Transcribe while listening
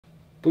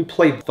We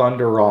played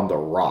Thunder on the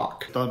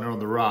Rock. Thunder on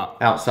the Rock.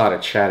 Outside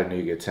of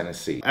Chattanooga,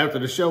 Tennessee. After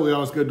the show, we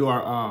always go do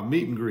our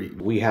meet and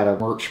greet. We had a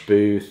merch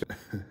booth.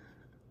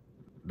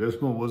 This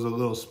one was a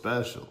little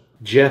special.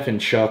 Jeff and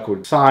Chuck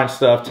would sign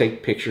stuff,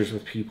 take pictures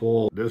with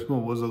people. This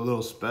one was a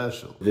little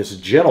special. This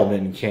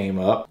gentleman came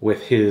up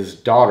with his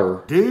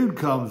daughter. Dude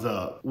comes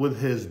up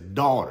with his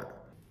daughter.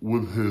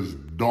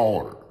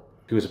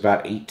 Who was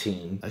about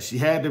 18. She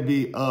had to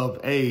be of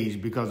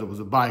age because it was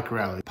a bike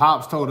rally.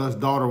 Pops told us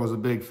daughter was a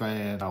big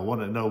fan. I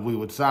wanted to know if we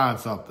would sign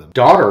something.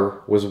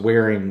 Daughter was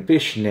wearing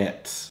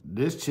fishnets.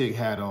 This chick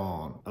had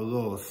on a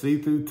little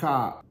see-through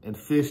top and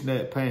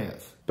fishnet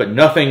pants. But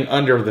nothing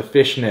under the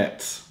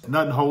fishnets.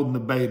 Nothing holding the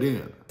bait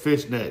in.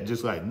 Fishnet,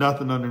 just like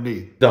nothing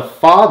underneath. The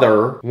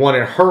father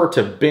wanted her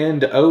to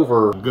bend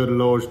over. Good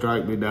Lord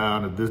strike me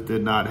down if this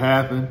did not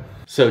happen.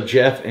 So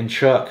Jeff and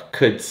Chuck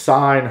could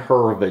sign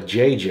her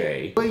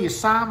vajayjay. Will you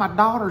sign my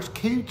daughter's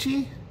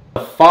coochie?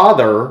 The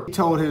father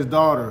told his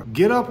daughter,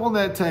 get up on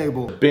that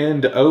table.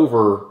 Bend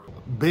over.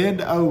 Bend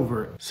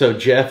over. So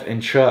Jeff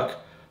and Chuck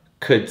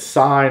could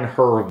sign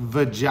her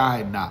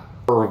vagina.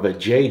 Her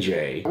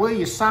vajayjay. Will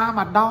you sign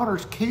my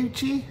daughter's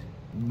coochie?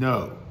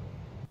 No.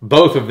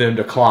 Both of them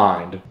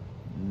declined.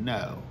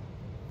 No.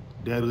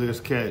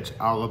 Deadliest Catch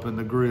all up in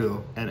the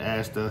grill and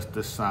asked us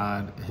to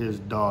sign his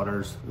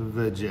daughter's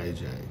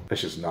vajayjay.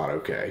 That's just not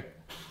okay.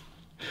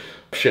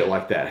 Shit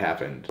like that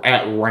happened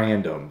at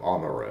random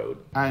on the road.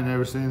 I ain't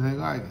never seen anything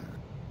like it.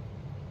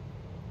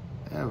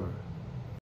 Ever.